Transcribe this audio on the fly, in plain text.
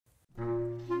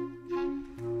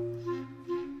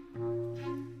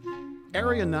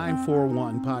Area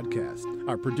 941 podcasts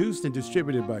are produced and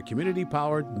distributed by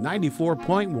community-powered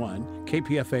 94.1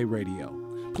 KPFA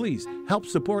Radio. Please help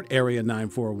support Area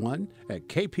 941 at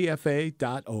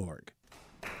kpfa.org.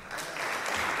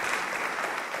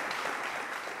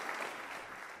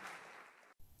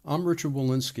 I'm Richard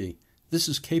Wolinsky. This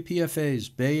is KPFA's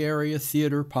Bay Area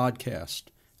Theater Podcast,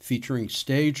 featuring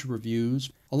stage reviews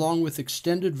along with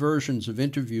extended versions of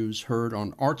interviews heard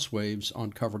on Arts Waves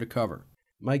on Cover to Cover.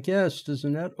 My guest is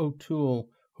Annette O'Toole,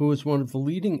 who is one of the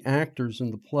leading actors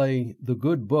in the play The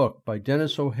Good Book by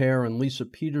Denis O'Hare and Lisa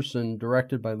Peterson,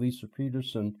 directed by Lisa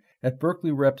Peterson, at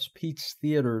Berkeley Rep's Pete's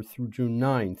Theater through June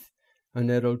 9th.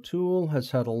 Annette O'Toole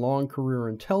has had a long career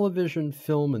in television,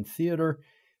 film, and theater,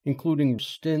 including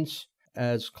stints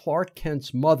as Clark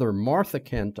Kent's mother, Martha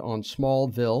Kent, on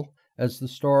Smallville, as the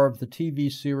star of the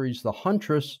TV series The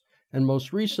Huntress, and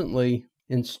most recently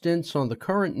in stints on the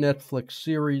current Netflix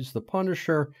series The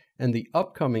Punisher and the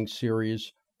upcoming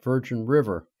series Virgin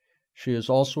River. She has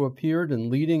also appeared in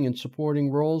leading and supporting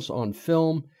roles on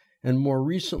film, and more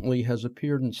recently has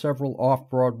appeared in several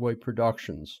off-Broadway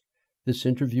productions. This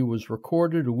interview was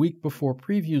recorded a week before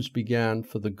previews began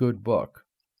for The Good Book.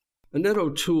 Annette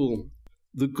O'Toole,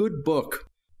 The Good Book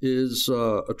is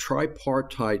a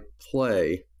tripartite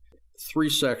play,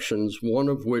 3 sections, one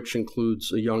of which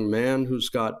includes a young man who's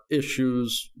got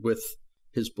issues with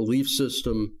his belief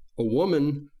system, a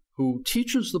woman who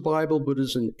teaches the Bible but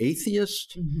is an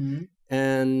atheist,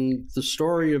 and the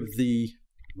story of the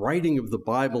writing of the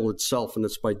Bible itself, and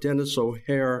it's by Denis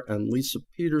O'Hare and Lisa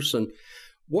Peterson.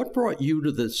 What brought you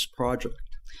to this project?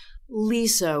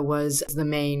 Lisa was the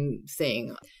main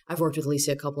thing. I've worked with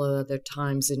Lisa a couple of other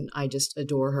times, and I just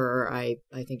adore her. I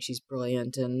think she's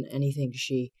brilliant, and anything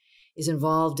she is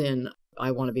involved in,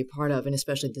 I want to be part of, and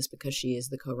especially this because she is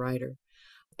the co-writer.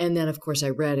 And then, of course,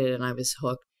 I read it, and I was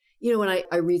hooked. You know, when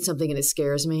I read something and it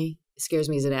scares me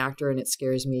as an actor, and it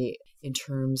scares me in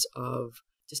terms of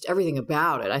just everything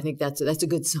about it, I think that's a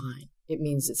good sign. It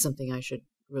means it's something I should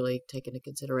really take into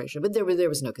consideration. But there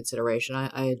was no consideration.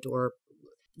 I adore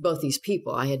both these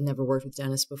people. I had never worked with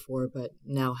Denis before, but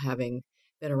now having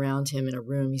been around him in a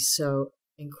room, he's so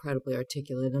incredibly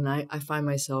articulate. And I find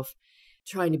myself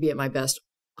trying to be at my best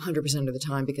 100% of the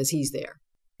time because he's there.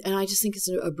 And I just think it's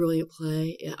a brilliant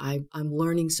play. I'm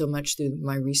learning so much through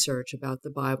my research about the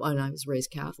Bible. And I was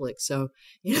raised Catholic. So,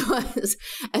 you know,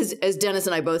 as Denis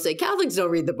and I both say, Catholics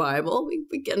don't read the Bible.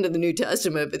 We get into the New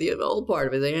Testament, but the old part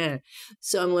of it, yeah.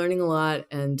 So I'm learning a lot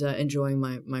and enjoying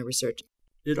my research.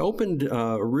 It opened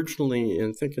originally,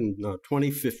 I think, in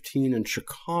 2015 in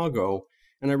Chicago.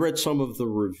 And I read some of the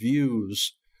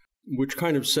reviews, which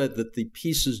kind of said that the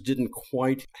pieces didn't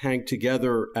quite hang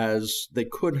together as they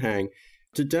could hang.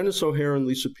 Did Denis O'Hare and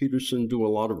Lisa Peterson do a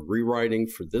lot of rewriting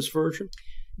for this version?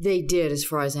 They did, as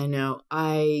far as I know.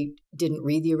 I didn't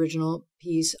read the original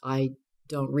piece. I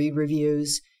don't read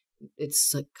reviews.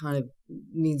 It's kind of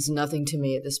means nothing to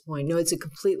me at this point. No, it's a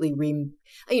completely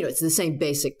it's the same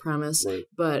basic premise, right.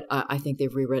 But I think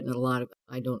they've rewritten a lot of.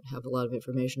 I don't have a lot of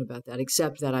information about that,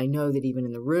 except that I know that even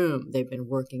in the room they've been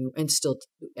working, and still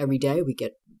every day we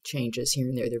get changes here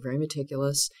and there. They're very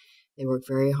meticulous. They work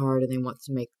very hard, and they want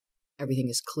to make everything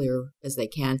as clear as they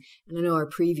can. And I know our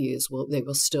previews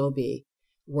will still be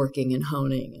working and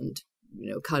honing and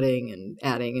cutting and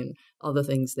adding and all the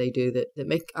things they do that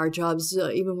make our jobs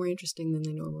even more interesting than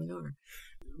they normally are.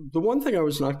 The one thing I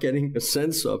was not getting a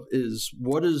sense of is,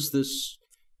 what is this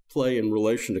play in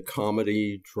relation to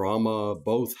comedy, drama,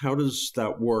 both? How does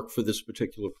that work for this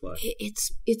particular play?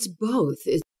 It's both.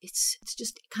 It's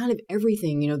just kind of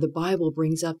everything. The Bible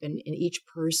brings up in each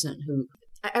person who,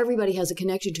 everybody has a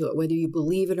connection to it, whether you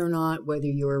believe it or not, whether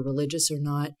you're religious or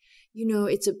not.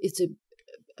 It's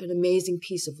an amazing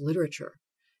piece of literature.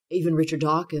 Even Richard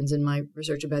Dawkins, in my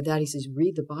research about that, he says,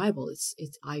 read the Bible.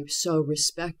 I so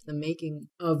respect the making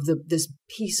of this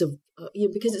piece of,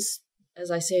 because it's, as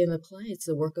I say in the play, it's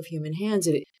the work of human hands.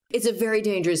 It's a very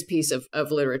dangerous piece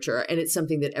of literature, and it's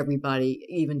something that everybody,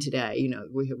 even today,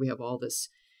 we have all this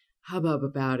hubbub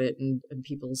about it and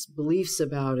people's beliefs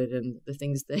about it and the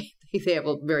things they have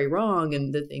very wrong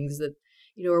and the things that,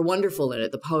 are wonderful in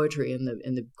it, the poetry and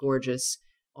the gorgeous,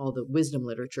 all the wisdom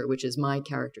literature, which is my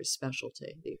character's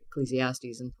specialty, the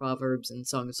Ecclesiastes and Proverbs and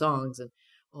Song of Songs and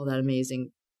all that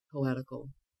amazing poetical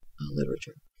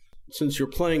literature. Since you're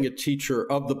playing a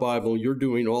teacher of the Bible, you're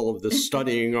doing all of this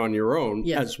studying on your own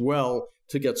as well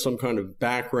to get some kind of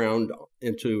background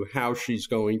into how she's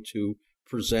going to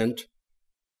present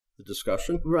the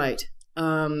discussion. Right.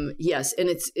 Yes. And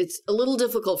it's a little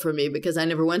difficult for me because I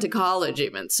never went to college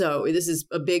even. So this is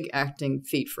a big acting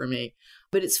feat for me.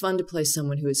 But it's fun to play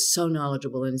someone who is so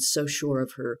knowledgeable and is so sure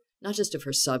of her not just of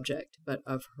her subject, but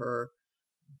of her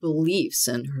beliefs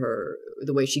and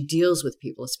the way she deals with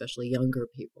people, especially younger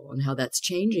people, and how that's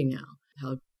changing now.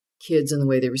 How kids and the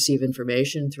way they receive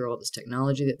information through all this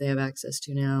technology that they have access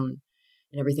to now, and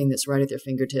everything that's right at their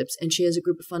fingertips. And she has a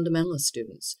group of fundamentalist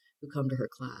students who come to her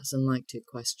class and like to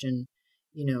question,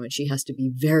 and she has to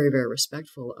be very, very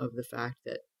respectful of the fact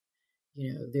that,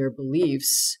 their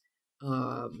beliefs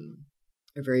are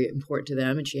very important to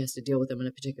them, and she has to deal with them in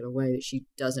a particular way that she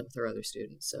doesn't with her other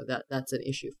students. So that's an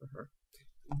issue for her.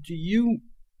 Do you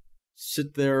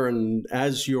sit there and,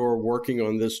 as you're working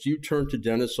on this, do you turn to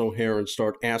Denis O'Hare and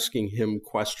start asking him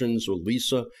questions, or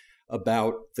Lisa,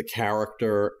 about the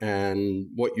character and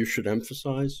what you should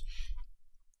emphasize?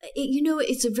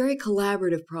 It's a very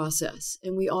collaborative process,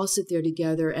 and we all sit there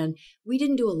together, and we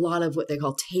didn't do a lot of what they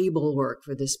call table work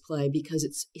for this play because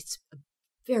it's a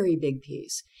very big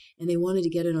piece, and they wanted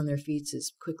to get it on their feet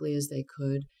as quickly as they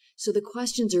could. So the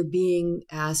questions are being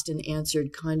asked and answered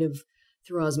kind of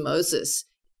through osmosis,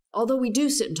 although we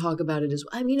do sit and talk about it as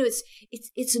well. I mean,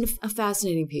 it's a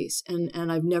fascinating piece,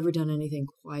 and I've never done anything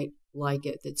quite like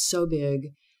it that's so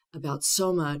big, about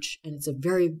so much, and it's a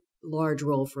very large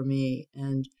role for me,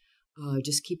 and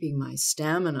just keeping my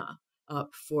stamina up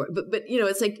for it. But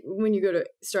it's like when you go to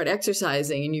start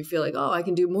exercising and you feel like, oh, I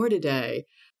can do more today.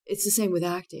 It's the same with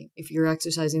acting. If you're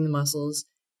exercising the muscles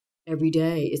every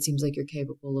day, it seems like you're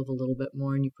capable of a little bit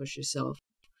more, and you push yourself.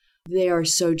 They are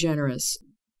so generous,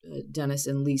 Denis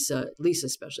and Lisa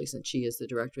especially, since she is the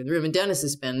director in the room. And Denis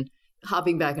has been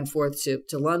hopping back and forth to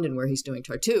London, where he's doing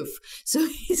Tartuffe. So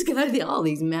he's got all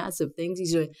these massive things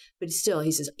he's doing. But still,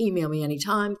 he says, email me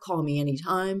anytime, call me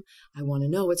anytime. I want to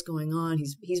know what's going on.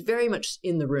 He's very much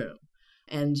in the room.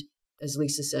 And as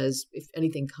Lisa says, if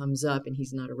anything comes up and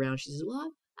he's not around, she says,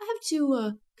 well, I have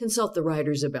to consult the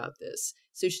writers about this.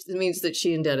 So it means that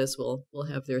she and Denis will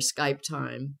have their Skype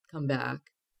time, come back,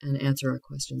 and answer our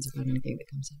questions about anything that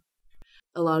comes up.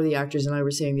 A lot of the actors and I were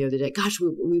saying the other day, gosh,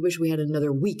 we wish we had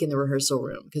another week in the rehearsal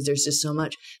room because there's just so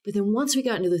much. But then once we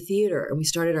got into the theater and we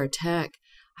started our tech,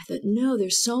 I thought, no,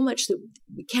 there's so much that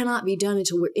cannot be done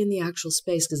until we're in the actual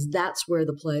space, because that's where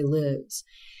the play lives.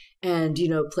 And,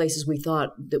 places we thought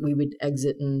that we would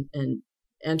exit and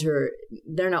enter,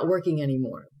 they're not working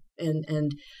anymore.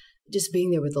 And just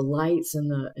being there with the lights and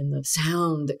the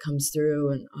sound that comes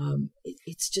through, and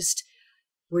it's just,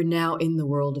 we're now in the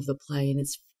world of the play, and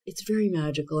it's very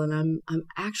magical. And I'm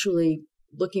actually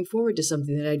looking forward to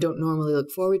something that I don't normally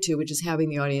look forward to, which is having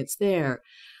the audience there.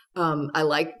 I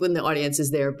like when the audience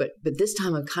is there, but this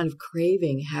time I'm kind of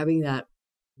craving having that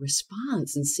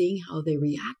response and seeing how they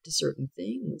react to certain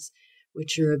things,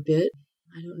 which are a bit,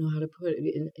 I don't know how to put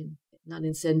it, not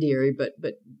incendiary, but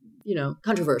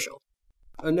controversial.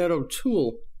 Annette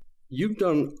O'Toole, you've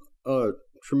done a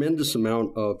tremendous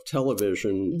amount of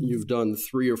television. Mm-hmm. You've done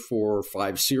 3 or 4 or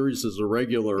 5 series as a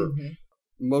regular. Mm-hmm.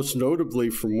 Most notably,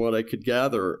 from what I could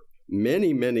gather,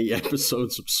 many, many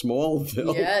episodes of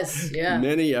Smallville. Yes, yeah.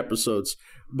 Many episodes.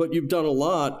 But you've done a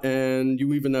lot, and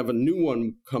you even have a new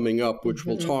one coming up, which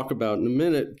we'll talk about in a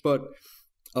minute. But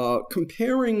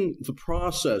comparing the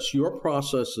process, your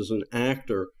process as an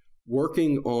actor,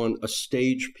 working on a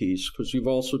stage piece, because you've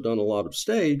also done a lot of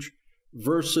stage,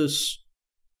 versus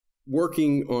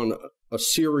working on a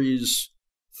series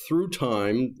through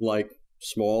time, like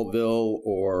Smallville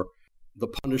or The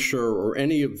Punisher or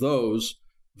any of those,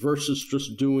 versus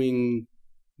just doing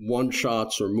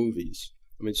one-shots or movies.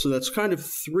 I mean, so that's kind of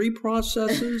 3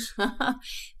 processes.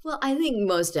 Well, I think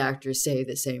most actors say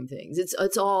the same things.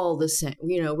 It's all the same.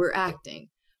 We're acting,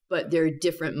 but there are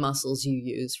different muscles you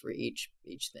use for each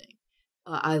thing.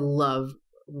 I love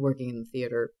working in the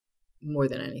theater more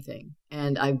than anything,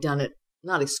 and I've done it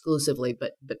not exclusively,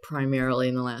 but primarily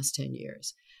in the last 10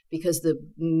 years. Because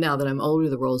now that I'm older,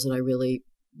 the roles that I really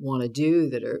want to do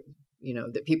that are,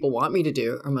 that people want me to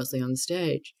do are mostly on the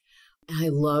stage. And I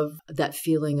love that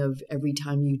feeling of every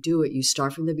time you do it, you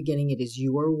start from the beginning. It is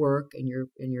your work and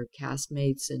your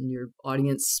castmates and your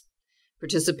audience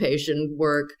participation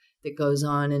work that goes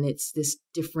on. And it's this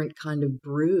different kind of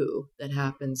brew that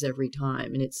happens every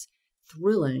time. And it's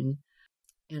thrilling.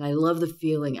 And I love the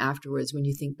feeling afterwards when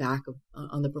you think back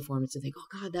on the performance and think,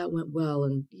 oh, God, that went well.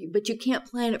 But you can't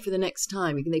plan it for the next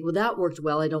time. You can think, well, that worked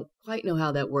well. I don't quite know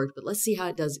how that worked, but let's see how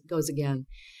it goes again.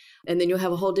 And then you'll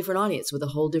have a whole different audience with a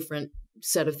whole different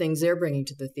set of things they're bringing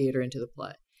to the theater and to the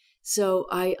play. So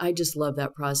I just love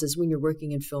that process. When you're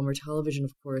working in film or television,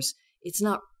 of course, it's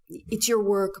your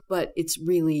work, but it's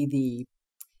really the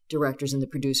directors and the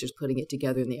producers putting it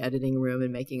together in the editing room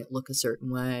and making it look a certain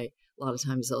way. A lot of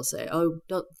times they'll say, oh,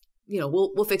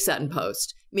 we'll fix that in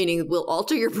post, meaning we'll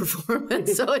alter your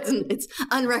performance so it's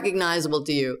unrecognizable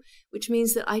to you, which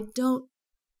means that I don't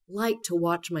like to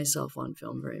watch myself on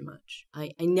film very much.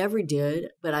 I never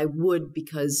did, but I would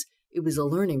because it was a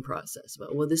learning process.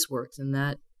 But, well, this works and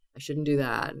that, I shouldn't do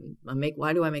that. And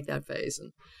why do I make that face?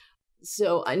 And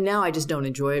so now I just don't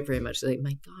enjoy it very much. Like,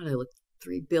 my God, I look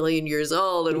 3 billion years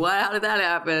old, and how did that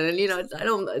happen? And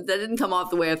that didn't come off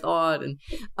the way I thought.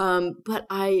 And but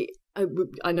I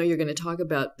know you're going to talk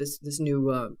about this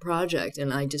new project,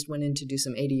 and I just went in to do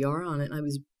some ADR on it, and I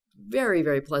was very,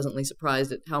 very pleasantly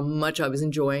surprised at how much I was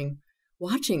enjoying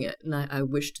watching it. And I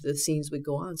wished the scenes would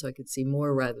go on so I could see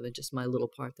more rather than just my little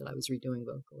part that I was redoing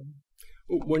vocally.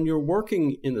 When you're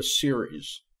working in a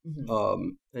series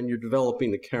and you're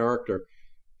developing the character,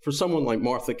 for someone like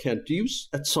Martha Kent, do you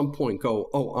at some point go,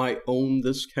 oh, I own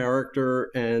this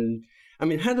character? And I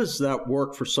mean, how does that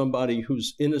work for somebody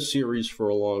who's in a series for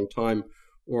a long time?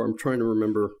 Or I'm trying to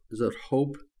remember, is that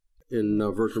Hope in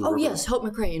Virgin River? Oh, yes, Hope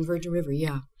McCrae in Virgin River,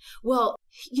 yeah. Well,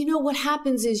 what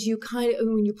happens is you kind of,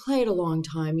 when you play it a long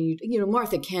time,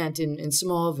 Martha Kent in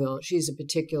Smallville, she's a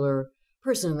particular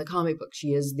person in the comic book.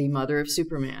 She is the mother of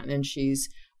Superman, and she's,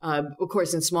 of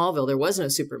course, in Smallville, there was no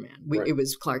Superman. Right. It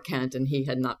was Clark Kent, and he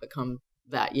had not become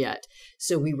that yet.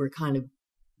 So we were kind of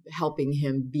helping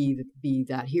him be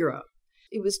that hero.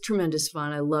 It was tremendous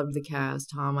fun. I loved the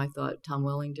cast. I thought Tom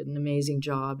Welling did an amazing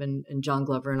job, and John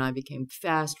Glover and I became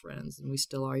fast friends, and we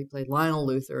still are. He played Lionel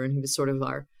Luthor, and he was sort of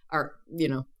our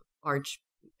arch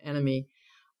enemy.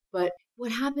 But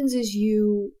what happens is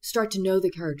you start to know the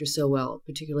character so well,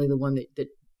 particularly the one that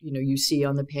you see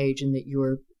on the page and that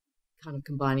you're kind of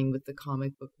combining with the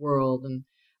comic book world, and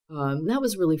that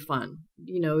was really fun.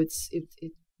 It's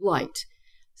light.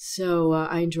 So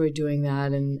I enjoyed doing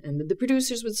that, and the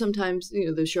producers would sometimes,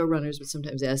 the showrunners would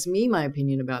sometimes ask me my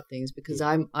opinion about things because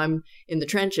I'm in the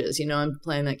trenches. I'm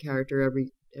playing that character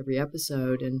every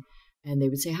episode, and they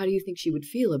would say, how do you think she would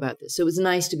feel about this? So it was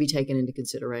nice to be taken into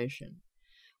consideration.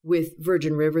 With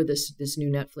Virgin River, this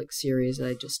new Netflix series that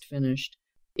I just finished,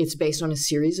 it's based on a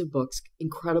series of books,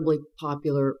 incredibly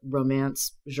popular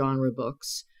romance genre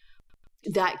books.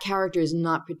 That character is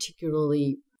not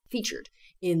particularly featured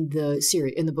in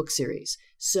the book series.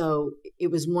 So it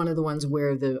was one of the ones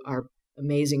where our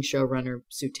amazing showrunner,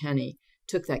 Sue Tenney,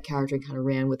 took that character and kind of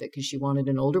ran with it because she wanted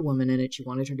an older woman in it. She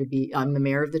wanted her to be, I'm the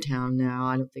mayor of the town now.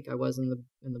 I don't think I was in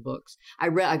the books. I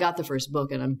got the first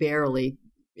book and I'm barely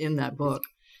in that book.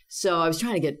 So I was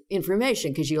trying to get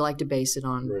information because you like to base it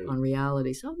on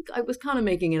reality. So I was kind of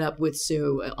making it up with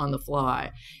Sue on the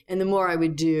fly. And the more I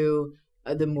would do,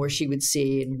 the more she would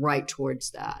see and write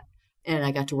towards that. And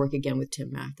I got to work again with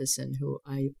Tim Matheson, who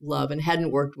I love and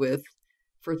hadn't worked with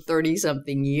for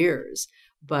 30-something years.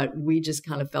 But we just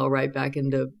kind of fell right back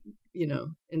into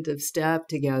step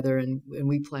together, and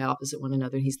we play opposite one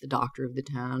another. He's the doctor of the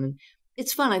town, and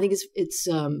it's fun. I think it's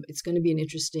going to be an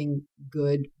interesting,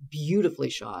 good,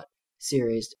 beautifully shot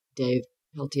series. Dave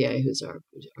Peltier, who's our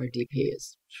DP,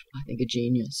 is, I think, a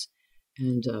genius,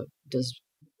 and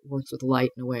works with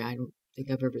light in a way I don't think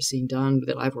I've ever seen done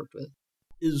that I've worked with.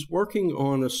 Is working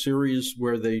on a series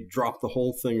where they drop the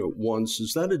whole thing at once,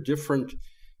 is that a different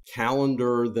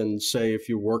calendar than, say, if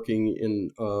you're working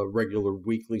in a regular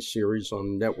weekly series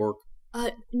on network?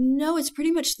 No, it's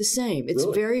pretty much the same. It's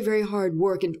Really? very, very hard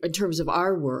work in terms of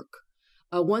our work.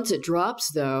 Once it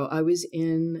drops, though, I was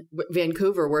in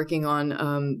Vancouver working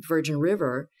on Virgin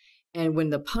River, and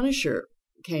when The Punisher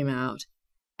came out,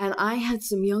 and I had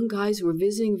some young guys who were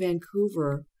visiting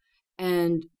Vancouver,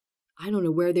 and I don't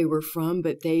know where they were from,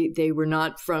 but they were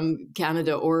not from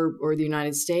Canada or the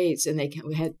United States, and they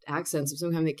had accents. And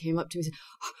sometimes they came up to me and said,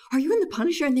 "Are you in The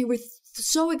Punisher?" And they were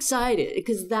so excited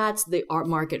because that's the art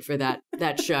market for that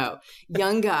show.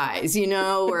 Young guys,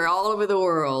 were all over the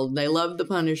world. They love The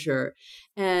Punisher.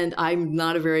 And I'm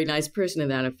not a very nice person in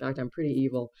that. In fact, I'm pretty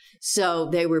evil. So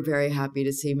they were very happy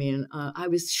to see me. And I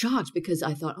was shocked because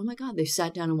I thought, oh, my God, they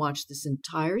sat down and watched this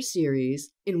entire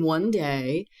series in one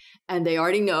day. And they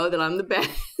already know that I'm the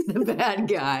bad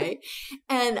guy.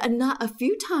 And not a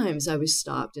few times I was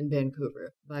stopped in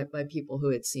Vancouver by people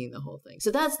who had seen the whole thing.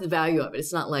 So that's the value of it.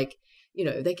 It's not like,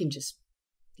 they can just,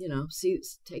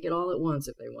 take it all at once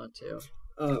if they want to.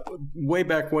 Way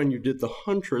back when you did the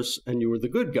Huntress and you were the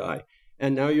good guy,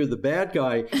 and now you're the bad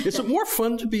guy. Is it more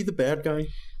fun to be the bad guy?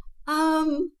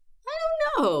 I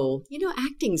don't know.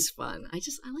 Acting's fun. I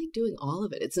like doing all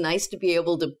of it. It's nice to be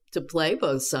able to play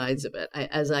both sides of it.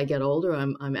 As I get older,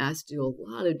 I'm asked to do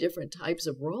a lot of different types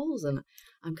of roles, and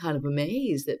I'm kind of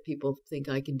amazed that people think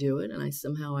I can do it, and I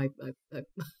somehow I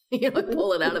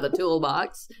pull it out of the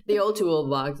toolbox, the old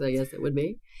toolbox, I guess it would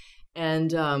be.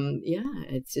 And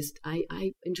it's just,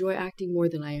 I enjoy acting more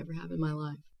than I ever have in my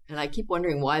life. And I keep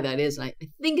wondering why that is. And I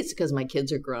think it's because my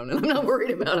kids are grown and I'm not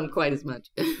worried about them quite as much.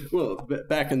 Well,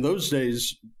 back in those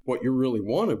days, what you really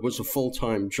wanted was a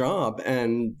full-time job.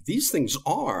 And these things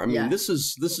are. I mean, this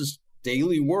is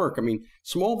daily work. I mean,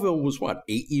 Smallville was what,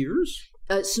 8 years?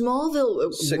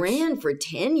 Smallville 6. ran for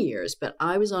 10 years, but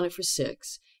I was on it for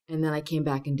 6. And then I came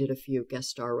back and did a few guest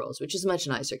star roles, which is much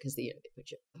nicer because they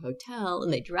put you at the hotel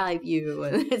and they drive you,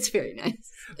 and it's very nice.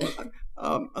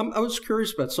 I was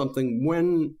curious about something.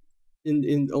 When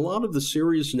in a lot of the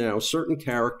series now, certain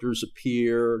characters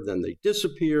appear, then they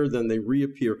disappear, then they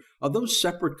reappear. Are those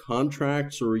separate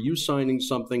contracts, or are you signing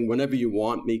something whenever you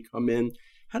want me, come in?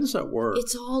 How does that work?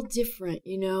 It's all different,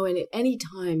 and at any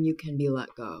time you can be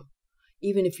let go.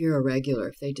 Even if you're a regular,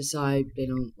 if they decide they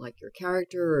don't like your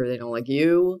character or they don't like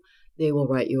you, they will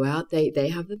write you out. They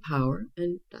have the power,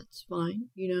 and that's fine.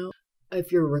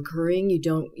 If you're recurring,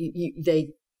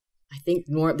 I think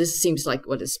this seems like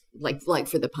what is like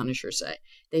for the Punisher, say.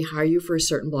 They hire you for a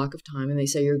certain block of time and they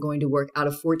say you're going to work out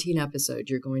of 14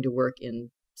 episodes, you're going to work in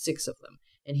 6 of them.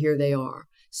 And here they are.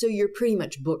 So you're pretty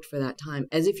much booked for that time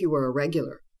as if you were a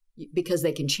regular, because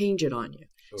they can change it on you.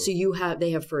 Oh. So they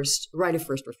have right of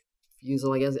first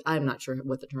refusal, I guess. I'm not sure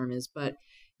what the term is, but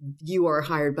you are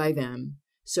hired by them.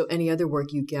 So any other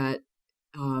work you get,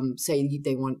 say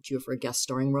they want you for a guest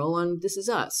starring role on This Is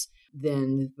Us,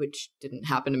 then, which didn't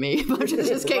happen to me, but it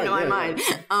just came to my mind.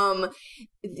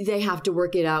 They have to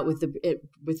work it out with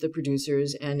the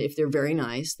producers, and if they're very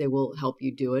nice, they will help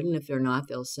you do it. And if they're not,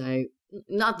 they'll say,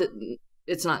 not that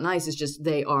it's not nice, it's just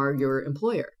they are your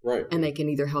employer. Right. And they can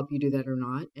either help you do that or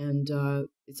not. And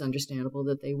it's understandable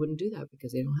that they wouldn't do that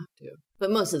because they don't have to.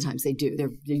 But most of the times they do. They're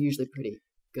usually pretty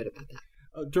good about that.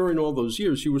 During all those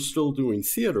years, you were still doing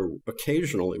theater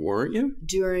occasionally, weren't you?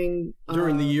 During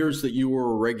the years that you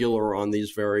were a regular on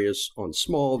these on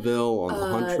Smallville, on the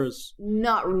Huntress?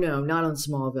 Not on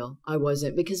Smallville. I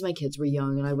wasn't, because my kids were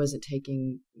young and I wasn't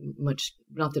taking much,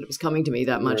 not that it was coming to me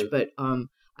that much, right. But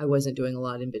I wasn't doing a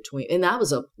lot in between. And that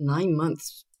was a 9-month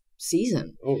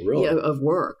season. Oh, really? Of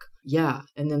work. Yeah.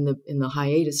 And then in the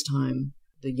hiatus time,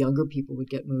 the younger people would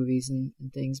get movies and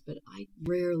things, but I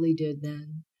rarely did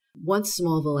then. Once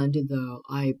Smallville ended, though,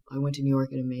 I went to New York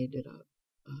and I made it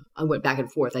I went back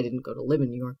and forth. I didn't go to live in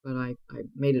New York, but I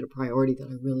made it a priority that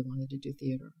I really wanted to do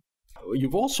theater.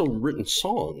 You've also written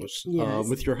songs yes.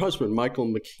 With your husband, Michael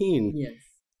McKean, yes.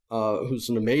 Who's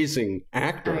an amazing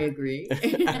actor. I agree.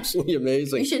 Absolutely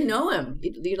amazing. You should know him.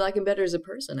 You'd like him better as a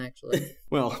person, actually.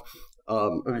 Well,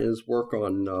 his work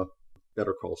on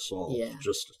Better Call Saul is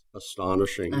just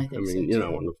astonishing. I mean, and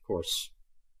of course,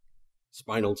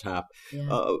 Spinal Tap.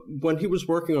 Yeah. When he was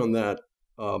working on that,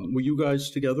 were you guys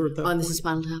together at that point? This is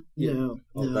Spinal Tap? Yeah. No.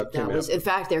 That was, in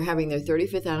fact, they're having their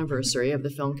 35th anniversary of the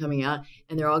film coming out,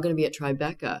 and they're all going to be at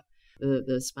Tribeca.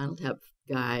 The Spinal Tap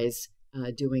guys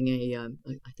doing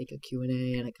I think a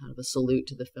Q&A and a kind of a salute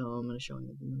to the film and a showing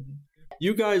of the movie.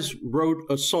 You guys wrote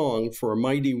a song for A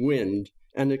Mighty Wind,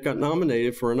 and it got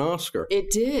nominated for an Oscar. It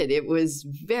did. It was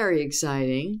very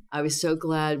exciting. I was so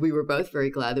glad. We were both very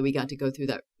glad that we got to go through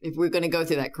that. If we're going to go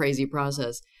through that crazy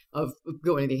process of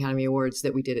going to the Academy Awards,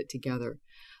 that we did it together.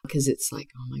 Because it's like,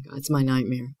 oh my God, it's my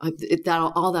nightmare.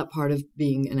 All that part of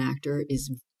being an actor is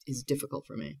difficult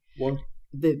for me. What?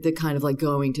 The kind of like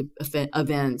going to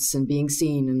events and being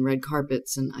seen in red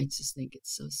carpets, and I just think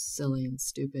it's so silly and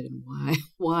stupid, and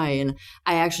why? And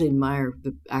I actually admire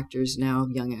the actors now,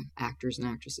 young actors and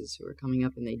actresses who are coming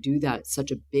up, and they do that. It's such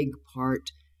a big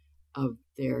part of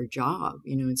their job,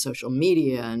 in social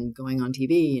media and going on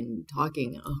TV and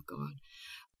talking. Oh God.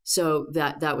 So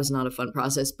that was not a fun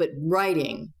process, but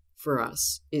writing for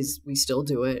us we still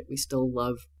do it. We still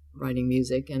love writing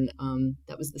music, and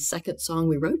that was the second song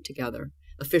we wrote together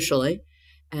officially,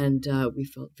 and we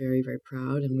felt very, very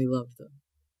proud, and we love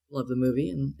the movie,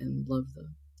 and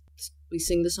we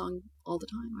sing the song all the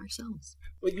time ourselves.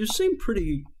 Well, you seem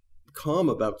pretty calm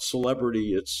about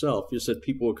celebrity itself. You said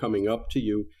people were coming up to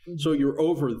you, mm-hmm. So you're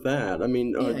over that. I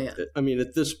mean,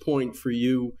 at this point for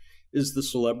you, is the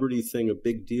celebrity thing a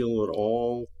big deal at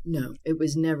all? No, it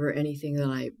was never anything that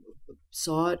I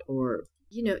sought or.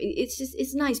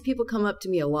 It's nice. People come up to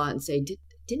me a lot and say,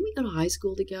 didn't we go to high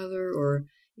school together? Or,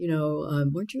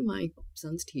 weren't you my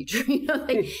son's teacher?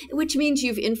 Which means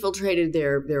you've infiltrated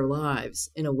their lives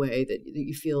in a way that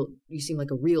you feel you seem like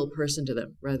a real person to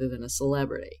them rather than a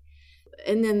celebrity.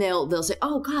 And then they'll say,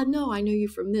 oh God, no, I know you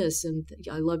from this, and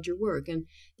I loved your work. And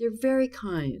they're very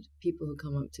kind people who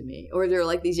come up to me. Or they're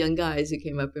like these young guys who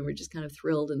came up and were just kind of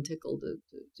thrilled and tickled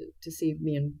to see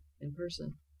me in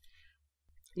person.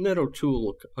 Annette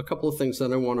O'Toole, a couple of things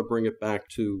that I want to bring it back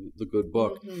to the good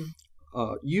book.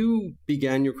 Mm-hmm. You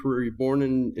began your career, you were born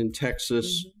in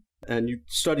Texas, mm-hmm. and you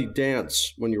studied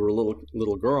dance when you were a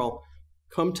little girl.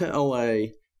 Come to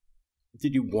L.A.,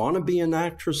 did you want to be an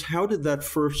actress? How did that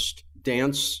first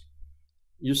dance?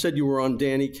 You said you were on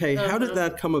Danny Kaye. How did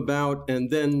that come about? And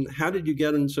then how did you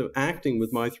get into acting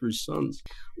with My Three Sons?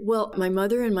 Well, my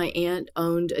mother and my aunt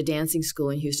owned a dancing school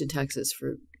in Houston, Texas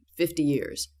for 50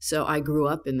 years. So I grew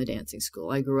up in the dancing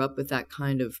school. I grew up with that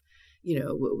kind of,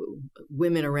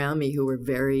 women around me who were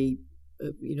very,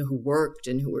 who worked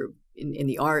and who were in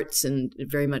the arts and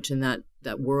very much in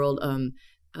that world.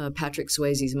 Patrick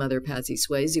Swayze's mother, Patsy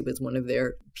Swayze, was one of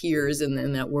their peers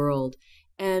in that world.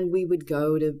 And we would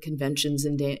go to conventions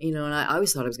and dance, and I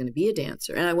always thought I was going to be a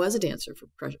dancer. And I was a dancer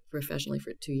professionally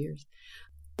for 2 years.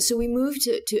 So we moved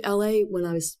to LA when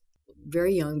I was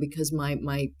very young because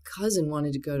my cousin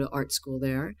wanted to go to art school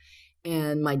there.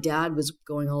 And my dad was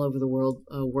going all over the world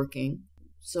working.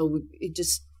 So it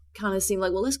just kind of seemed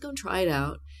like, well, let's go try it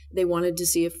out. They wanted to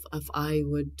see if I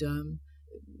would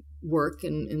work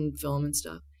in film and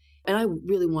stuff. And I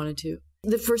really wanted to.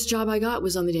 The first job I got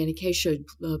was on the Danny Kaye show,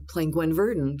 playing Gwen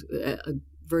Verdon.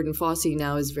 Verdon Fosse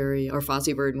now is or Fosse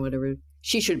Verdon, whatever.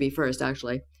 She should be first,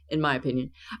 actually, in my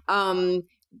opinion.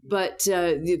 But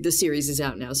the series is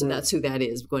out now, so that's who that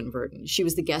is, Gwen Verdon. She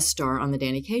was the guest star on the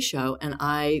Danny Kaye show, and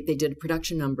they did a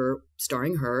production number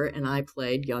starring her, and I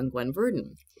played young Gwen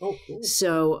Verdon. Oh, cool.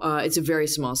 So it's a very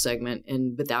small segment,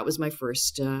 but that was my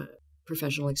first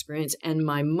professional experience. And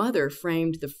my mother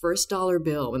framed the first dollar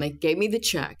bill. When they gave me the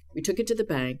check, we took it to the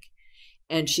bank,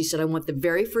 and she said, I want the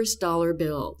very first dollar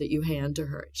bill that you hand to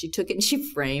her. She took it and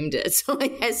she framed it. So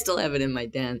I still have it in my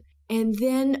den. And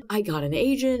then I got an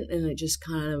agent, and it just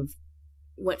kind of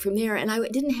went from there. And I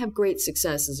didn't have great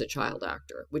success as a child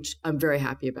actor, which I'm very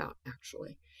happy about,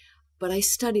 actually. But I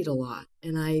studied a lot,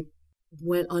 and I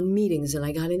went on meetings, and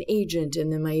I got an agent,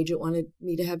 and then my agent wanted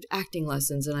me to have acting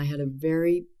lessons, and I had a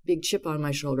very big chip on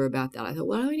my shoulder about that. I thought,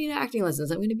 well, I need acting lessons.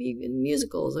 I'm going to be in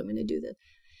musicals. I'm going to do this.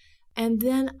 And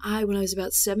then when I was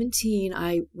about 17,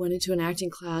 I went into an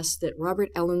acting class that Robert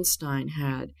Ellenstein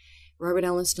had. Robert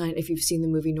Ellenstein, if you've seen the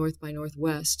movie North by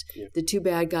Northwest, the two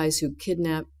bad guys who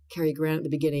kidnap Cary Grant at the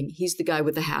beginning, he's the guy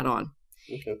with the hat on.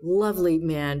 Okay. Lovely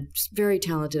man, very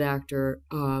talented actor,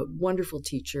 wonderful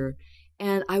teacher.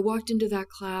 And I walked into that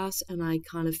class, and I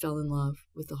kind of fell in love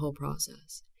with the whole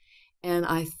process. And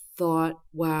I thought,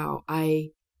 wow, I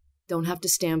don't have to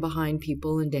stand behind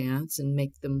people and dance and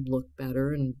make them look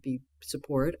better and be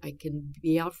support. I can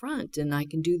be out front, and I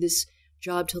can do this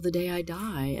job till the day I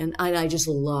die. And I just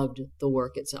loved the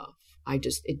work itself.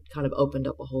 It kind of opened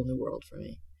up a whole new world for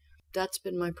me. That's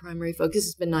been my primary focus.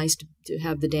 It's been nice to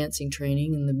have the dancing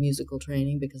training and the musical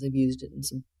training because I've used it in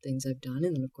some things I've done.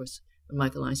 And then, of course, when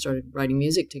Michael and I started writing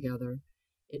music together,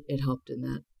 it helped in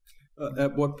that.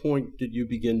 At what point did you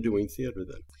begin doing theater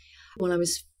then? When I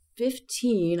was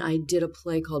 15, I did a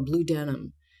play called Blue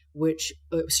Denim, which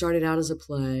started out as a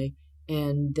play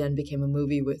and then became a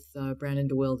movie with Brandon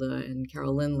DeWilde and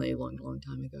Carol Lindley a long, long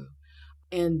time ago.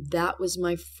 And that was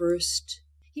my first,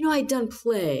 I'd done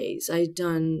plays. I'd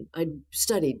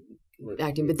studied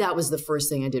acting, but that was the first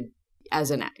thing I did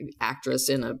as an actress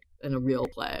in a real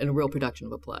play, in a real production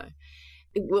of a play.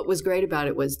 What was great about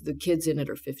it was the kids in it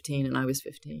are 15 and I was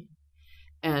 15.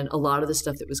 And a lot of the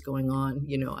stuff that was going on,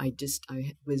 I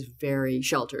was very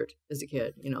sheltered as a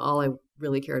kid. All I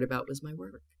really cared about was my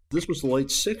work. This was the late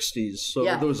 60s, so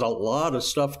there was a lot of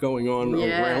stuff going on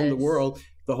around the world,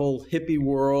 the whole hippie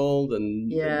world,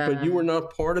 but you were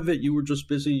not part of it? You were just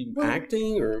busy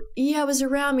acting? Or Yeah, it was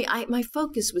around me. My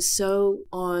focus was so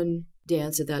on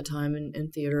dance at that time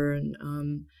and theater,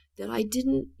 and that I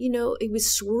didn't, it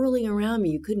was swirling around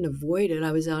me. You couldn't avoid it.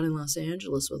 I was out in Los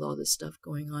Angeles with all this stuff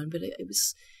going on, but it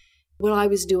was, what I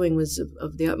was doing was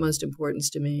of the utmost importance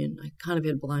to me, and I kind of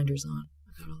had blinders on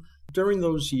about all that. During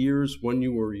those years when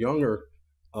you were younger,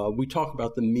 we talk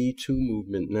about the Me Too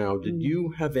movement now. Did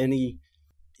you have any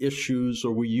issues,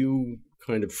 or were you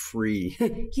kind of free?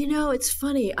 It's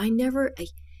funny. I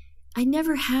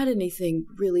never had anything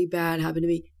really bad happen to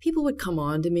me. People would come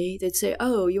on to me. They'd say,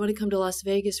 oh, you want to come to Las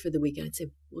Vegas for the weekend? I'd say,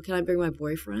 well, can I bring my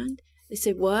boyfriend? They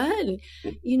say, what? And,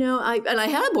 I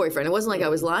had a boyfriend. It wasn't like I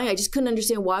was lying. I just couldn't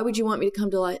understand, why would you want me to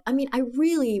come to Las Vegas? I mean, I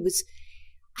really was,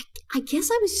 I guess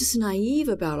I was just naive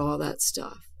about all that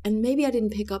stuff. And maybe I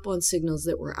didn't pick up on signals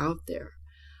that were out there.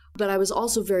 But I was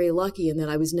also very lucky in that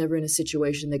I was never in a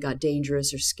situation that got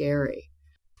dangerous or scary.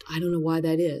 I don't know why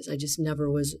that is. I just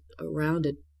never was around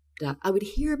it. I would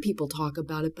hear people talk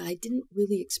about it, but I didn't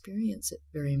really experience it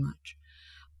very much.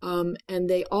 And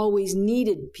they always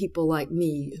needed people like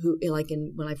me who,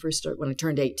 when I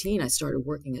turned 18, I started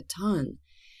working a ton.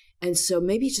 And so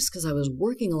maybe it's just because I was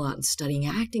working a lot and studying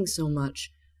acting so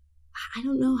much, I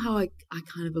don't know how I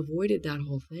kind of avoided that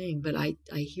whole thing, but I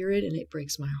hear it and it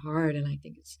breaks my heart. And I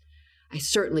think I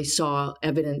certainly saw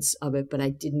evidence of it, but I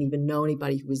didn't even know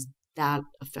anybody who was that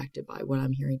affected by what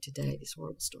I'm hearing today, these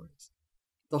horrible stories.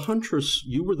 The Huntress,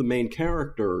 you were the main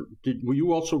character. Were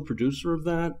you also producer of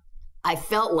that? I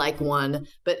felt like one,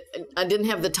 but I didn't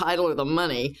have the title or the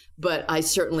money, but I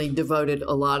certainly devoted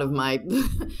a lot of my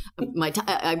time.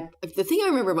 The thing I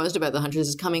remember most about The Huntress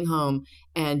is coming home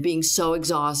and being so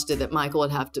exhausted that Michael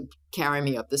would have to carry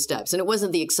me up the steps. And it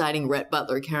wasn't the exciting Rhett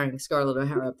Butler carrying Scarlett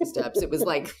O'Hara up the steps. It was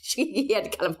like he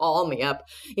had to kind of haul me up,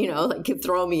 like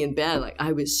throw me in bed. Like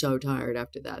I was so tired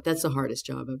after that. That's the hardest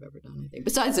job I've ever done, I think.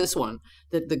 Besides this one,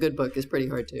 the Good Book is pretty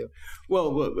hard too.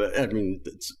 Well, I mean,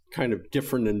 it's kind of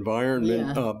different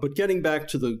environment. Yeah. But getting back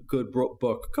to the Good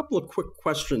Book, a couple of quick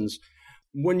questions.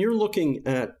 When you're looking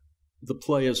at the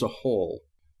play as a whole,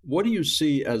 what do you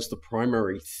see as the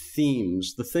primary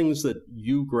themes, the things that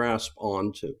you grasp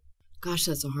onto? Gosh,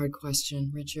 that's a hard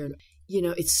question, Richard.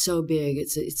 It's so big.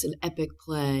 It's an epic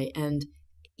play. And,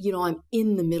 I'm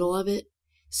in the middle of it.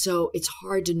 So it's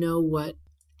hard to know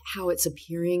how it's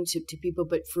appearing to people.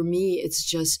 But for me, it's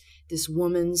just this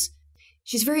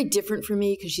she's very different from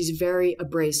me because she's very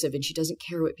abrasive and she doesn't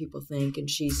care what people think. And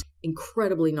she's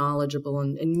incredibly knowledgeable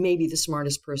and maybe the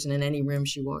smartest person in any room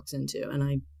she walks into.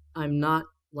 And I'm not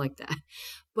like that.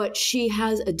 But she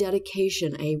has a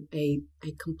dedication, a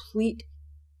complete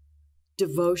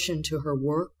devotion to her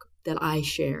work that I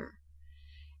share.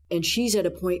 And she's at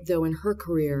a point, though, in her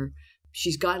career,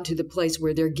 she's gotten to the place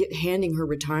where they're handing her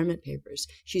retirement papers.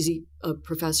 She's a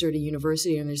professor at a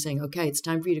university, and they're saying, okay, it's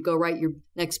time for you to go write your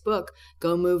next book,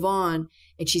 go move on.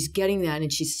 And she's getting that,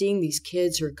 and she's seeing these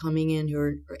kids who are coming in who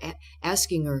are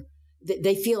asking her,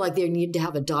 they feel like they need to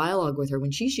have a dialogue with her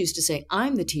when she's used to saying,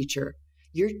 I'm the teacher.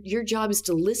 Your job is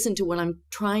to listen to what I'm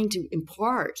trying to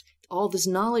impart. All this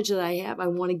knowledge that I have, I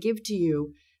want to give to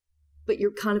you. But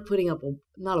you're kind of putting up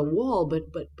not a wall, but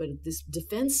this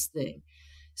defense thing.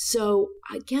 So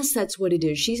I guess that's what it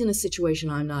is. She's in a situation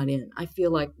I'm not in. I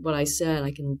feel like what I said,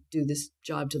 I can do this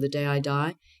job till the day I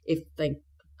die.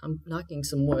 I'm knocking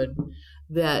some wood,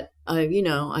 that I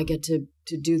get to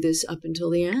do this up until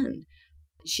the end.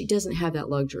 She doesn't have that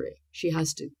luxury. She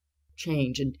has to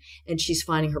change, and she's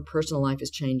finding her personal life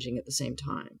is changing at the same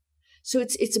time. So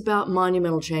it's about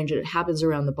monumental change, and it happens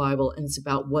around the Bible, and it's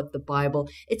about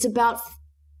it's about,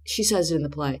 she says it in the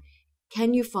play,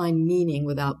 can you find meaning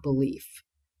without belief?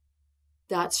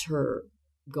 That's her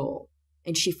goal.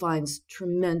 And she finds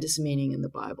tremendous meaning in the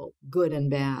Bible, good and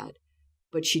bad,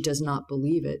 but she does not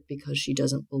believe it because she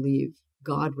doesn't believe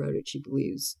God wrote it. She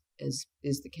believes, as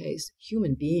is the case,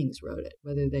 human beings wrote it,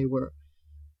 whether they were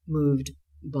moved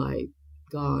by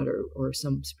God or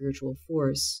some spiritual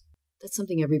force. That's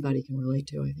something everybody can relate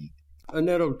to, I think.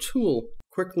 Annette O'Toole,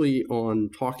 quickly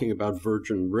on talking about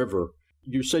Virgin River,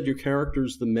 you said your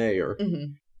character's the mayor.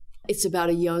 Mm-hmm. It's about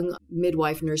a young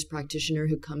midwife nurse practitioner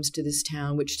who comes to this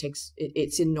town,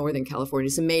 it's in Northern California.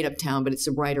 It's a made-up town, but it's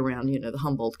right around, the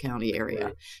Humboldt County area.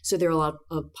 Right. So there are a lot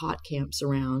of pot camps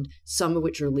around, some of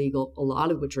which are legal, a lot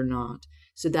of which are not.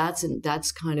 So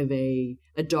that's kind of a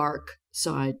dark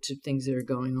side to things that are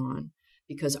going on,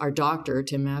 because our doctor,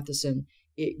 Tim Matheson,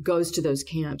 it goes to those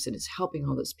camps and is helping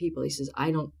all those people. He says,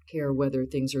 I don't care whether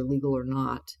things are legal or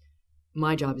not.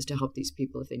 My job is to help these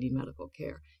people if they need medical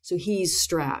care. So he's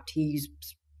strapped. He's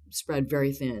spread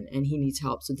very thin, and he needs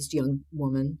help. So this young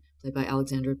woman, played by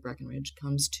Alexandra Breckenridge,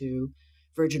 comes to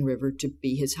Virgin River to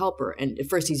be his helper. And at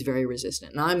first he's very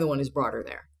resistant. And I'm the one who's brought her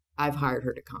there. I've hired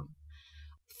her to come.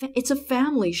 It's a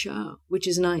family show, which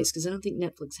is nice because I don't think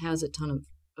Netflix has a ton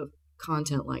of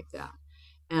content like that.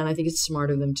 And I think it's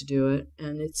smart of them to do it.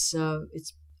 And it's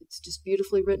just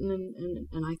beautifully written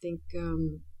and I think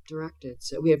directed.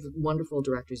 So we have wonderful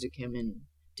directors who came in and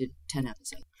did 10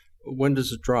 episodes. When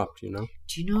does it drop, do you know?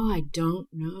 Do you know? I don't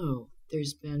know.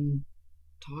 There's been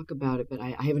talk about it, but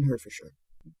I haven't heard for sure.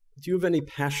 Do you have any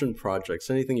passion projects,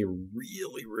 anything you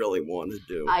really, really want to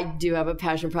do? I do have a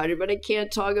passion project, but I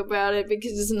can't talk about it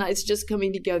because it's just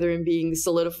coming together and being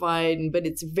solidified. But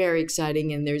it's very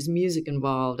exciting, and there's music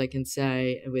involved, I can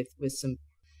say, with some,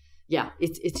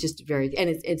 it's just very, and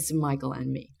it's Michael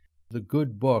and me. The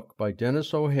Good Book by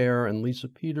Denis O'Hare and Lisa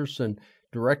Peterson,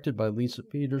 directed by Lisa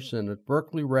Peterson at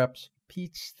Berkeley Rep's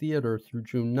Pete's Theater through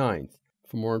June 9th.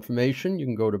 For more information, you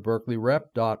can go to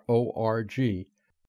berkeleyrep.org.